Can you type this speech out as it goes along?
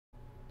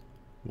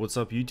What's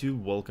up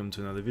YouTube, welcome to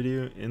another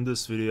video. In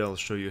this video I'll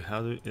show you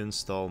how to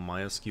install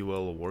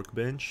MySQL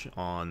Workbench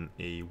on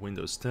a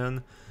Windows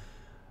 10.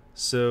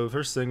 So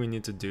first thing we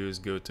need to do is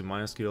go to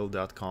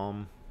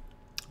mysql.com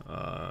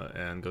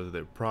and go to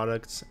their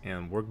products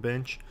and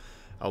Workbench.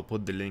 I'll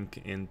put the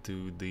link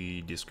into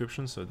the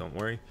description, so don't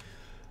worry.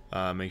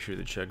 Make sure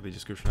to check the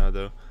description out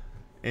though.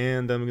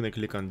 And then we're going to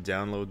click on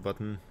download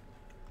button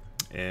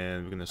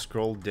and we're going to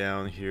scroll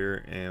down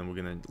here and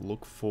we're going to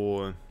look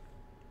for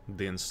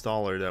the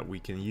installer that we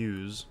can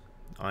use.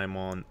 I'm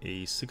on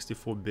a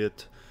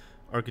 64-bit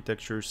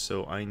architecture,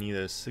 so I need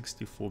a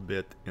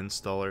 64-bit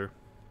installer,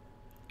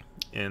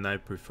 and I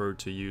prefer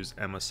to use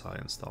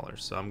MSI installer.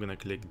 So I'm gonna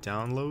click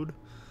download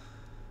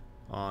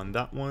on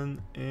that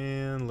one,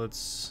 and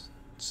let's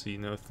see.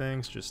 No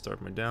thanks, just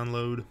start my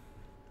download.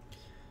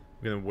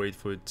 I'm gonna wait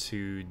for it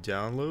to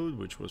download,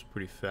 which was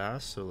pretty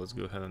fast, so let's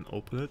go ahead and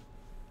open it.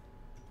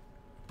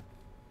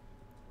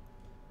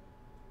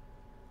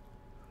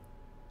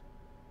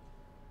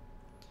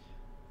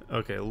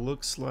 Okay,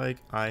 looks like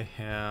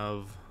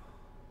I'm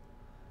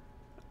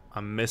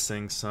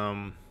missing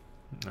some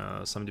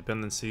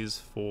dependencies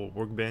for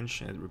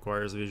Workbench. It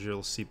requires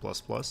Visual C++.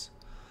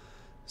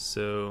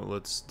 So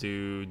let's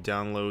do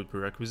download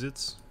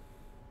prerequisites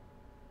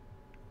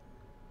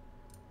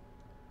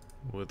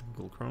with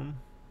Google Chrome.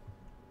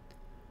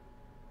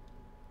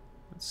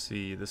 Let's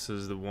see, this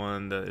is the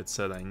one that it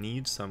said I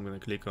need, so I'm going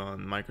to click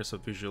on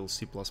Microsoft Visual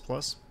C++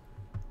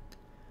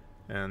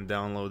 and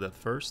download that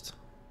first.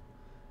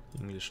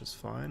 English is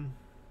fine.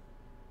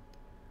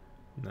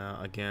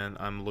 Now again,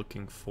 I'm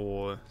looking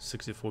for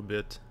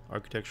 64-bit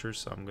architecture,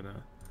 so I'm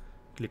gonna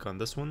click on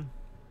this one.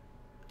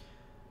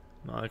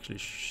 Not actually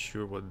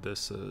sure what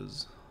this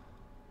is.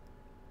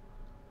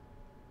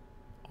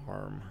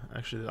 ARM.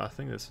 Actually, I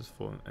think this is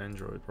for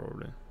Android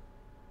probably.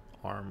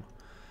 ARM.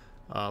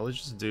 Let's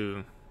just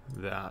do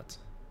that.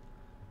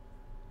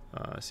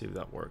 See if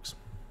that works.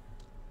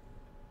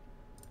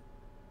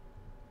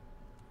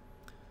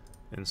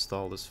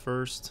 Install this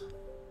first.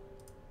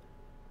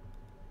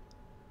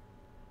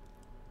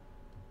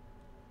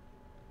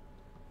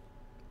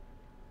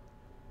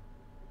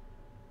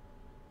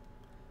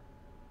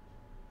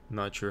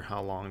 Not sure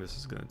how long this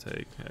is going to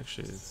take.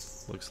 Actually,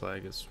 it looks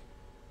like it's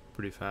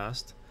pretty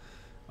fast.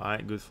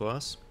 Alright, good for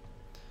us.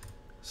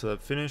 So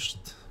I've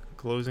finished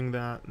closing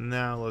that.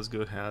 Now let's go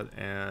ahead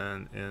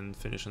and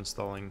finish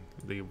installing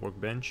the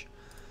Workbench.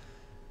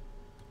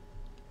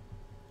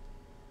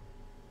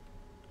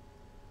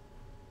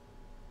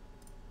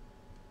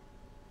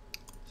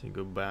 So you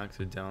go back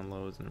to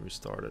downloads and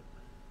restart it.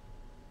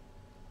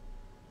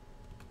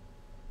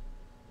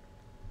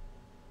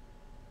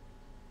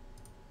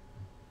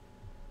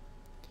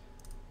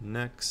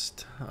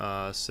 Next,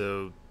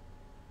 so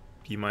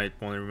you might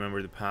want to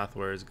remember the path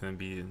where it's going to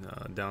be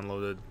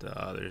downloaded.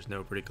 There's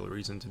no particular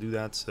reason to do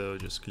that, so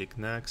just click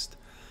next.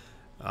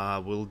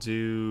 We'll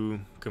do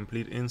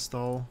complete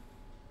install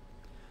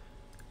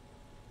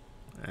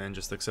and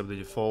just accept the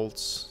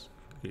defaults.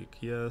 Click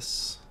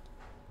yes.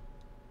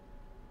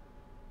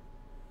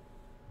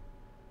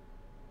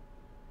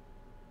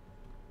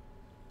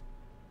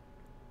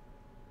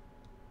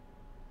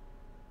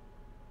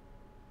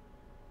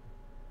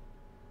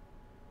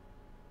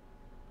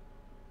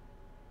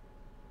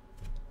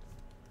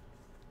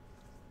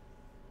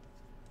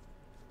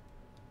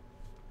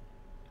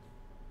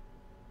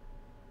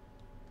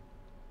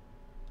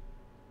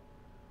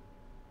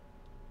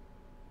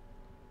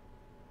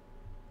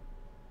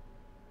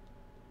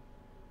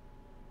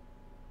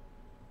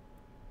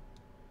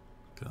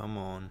 Come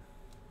on.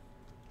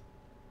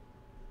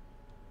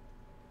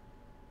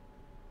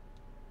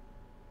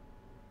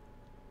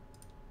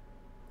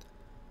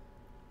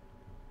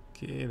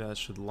 Okay, that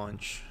should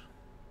launch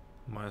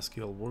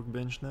MySQL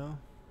Workbench now.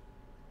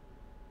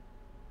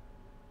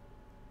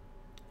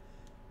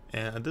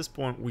 And at this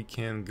point we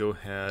can go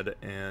ahead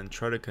and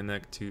try to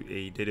connect to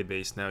a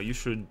database. Now you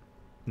should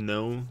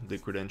know the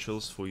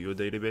credentials for your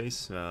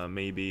database.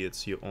 Maybe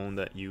it's your own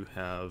that you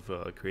have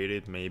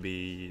created.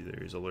 Maybe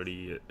there's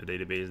already a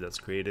database that's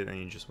created and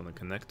you just want to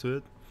connect to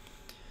it.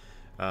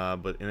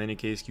 But in any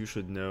case, you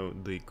should know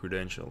the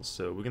credentials.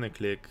 So we're going to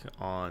click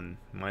on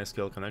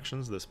MySQL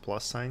Connections, this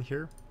plus sign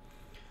here,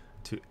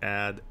 to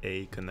add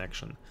a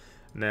connection.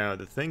 Now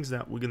the things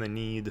that we're going to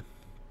need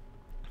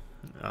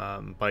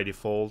by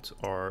default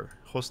are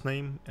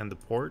hostname and the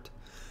port.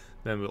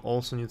 Then we'll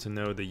also need to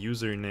know the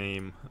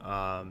username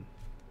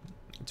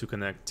to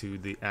connect to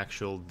the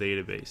actual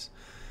database.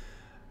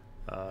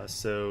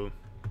 So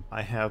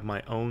I have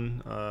my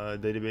own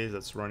database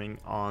that's running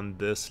on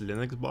this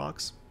Linux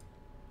box,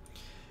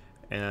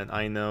 and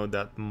I know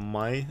that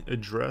my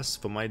address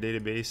for my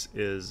database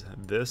is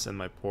this and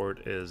my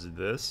port is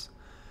this.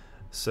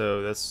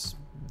 So that's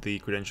the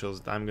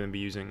credentials that I'm going to be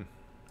using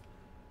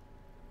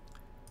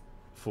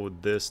for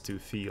these two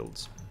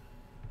fields.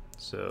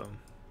 So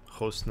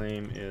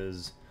hostname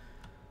is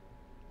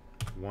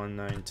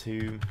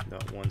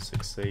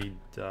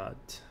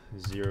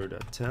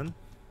 192.168.0.10,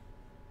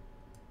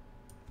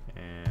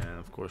 and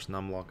of course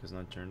numlock is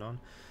not turned on.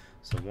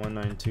 So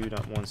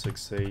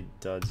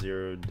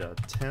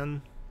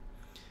 192.168.0.10,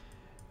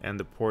 and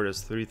the port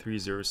is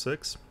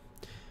 3306.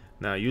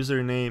 Now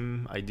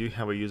username, I do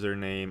have a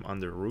username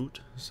under root,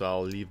 so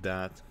I'll leave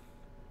that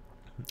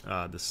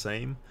the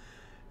same.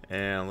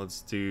 And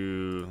let's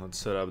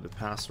set up the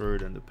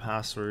password, and the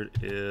password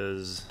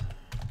is,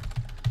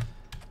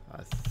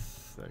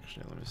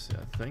 actually let me see,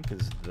 I think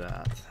is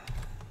that.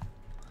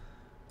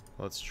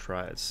 Let's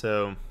try it.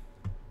 So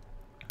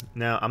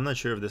now I'm not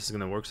sure if this is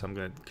gonna work, so I'm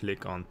gonna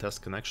click on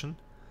test connection,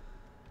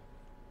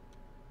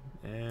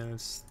 and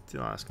it's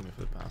still asking me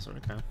for the password.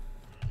 Okay,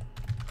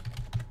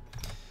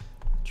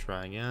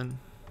 try again.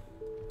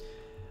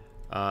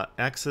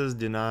 Access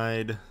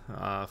denied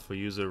for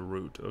user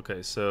root.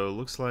 Okay, so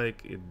looks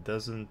like it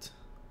doesn't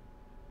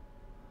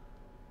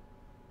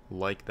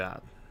like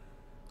that.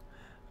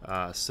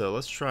 So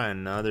let's try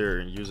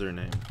another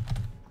username.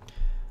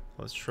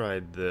 Let's try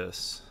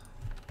this.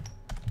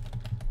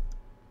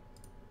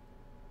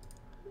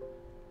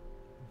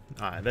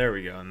 Alright, there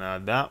we go. Now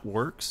that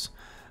works.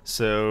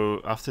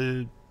 So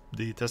after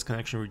the test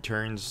connection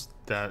returns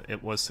that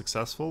it was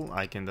successful,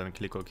 I can then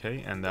click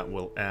OK, and that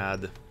will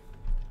add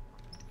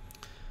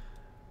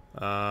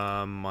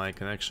my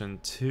connection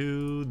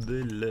to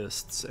the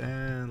lists.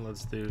 And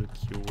let's do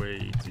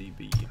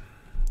QADB.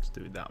 Let's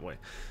do it that way.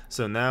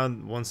 So now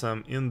once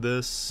I'm in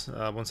this,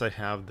 once I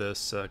have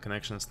this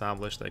connection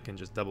established, I can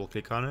just double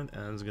click on it,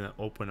 and it's gonna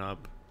open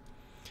up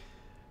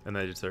an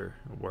editor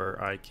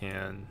where I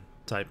can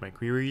type my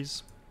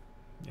queries,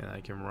 and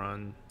I can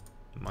run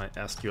my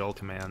SQL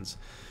commands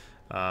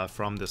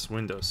from this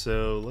window.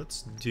 So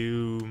let's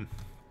do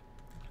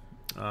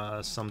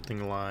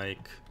something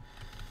like,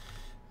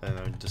 I don't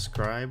know,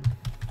 describe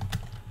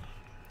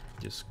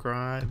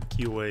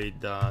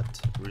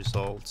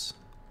QA.results,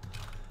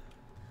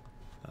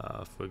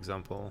 for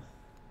example.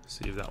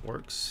 See if that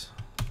works.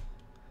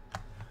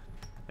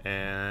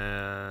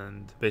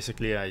 And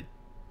basically I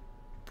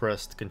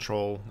pressed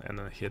Control and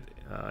then hit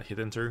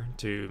enter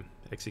to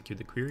execute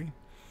the query,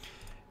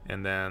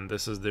 and then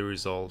this is the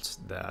results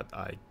that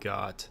I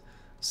got.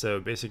 So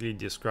basically,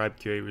 describe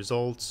QA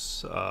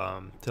results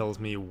tells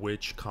me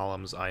which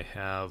columns I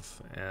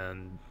have,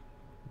 and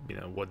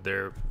what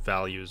their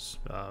values,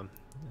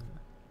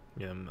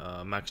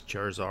 max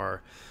chars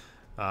are,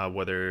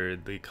 whether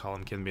the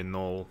column can be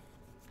null,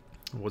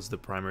 what's the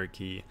primary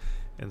key,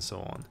 and so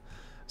on.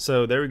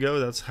 So there we go.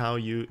 That's how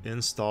you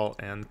install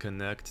and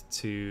connect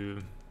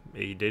to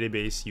a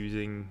database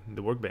using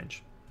the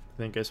Workbench.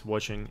 Thank you guys for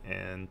watching,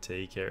 and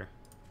take care.